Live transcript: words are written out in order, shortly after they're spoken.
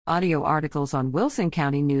Audio articles on Wilson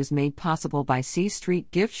County News made possible by C Street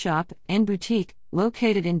Gift Shop and Boutique,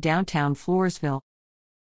 located in downtown Floresville.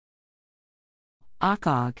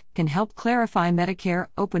 ACOG can help clarify Medicare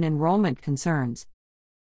open enrollment concerns.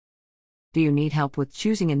 Do you need help with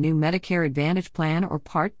choosing a new Medicare Advantage plan or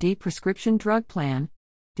Part D prescription drug plan?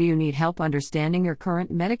 Do you need help understanding your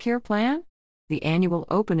current Medicare plan? The annual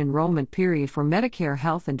open enrollment period for Medicare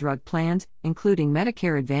health and drug plans, including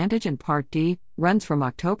Medicare Advantage and Part D, runs from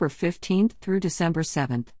October 15th through December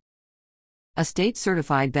 7th. A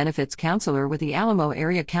state-certified benefits counselor with the Alamo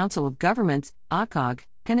Area Council of Governments, ACOG,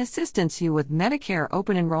 can assist you with Medicare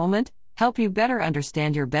open enrollment, help you better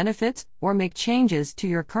understand your benefits, or make changes to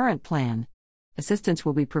your current plan. Assistance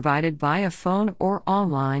will be provided via phone or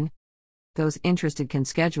online. Those interested can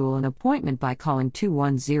schedule an appointment by calling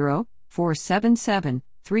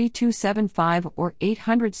 210-477-3275 or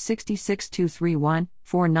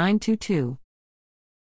 866-231-4922.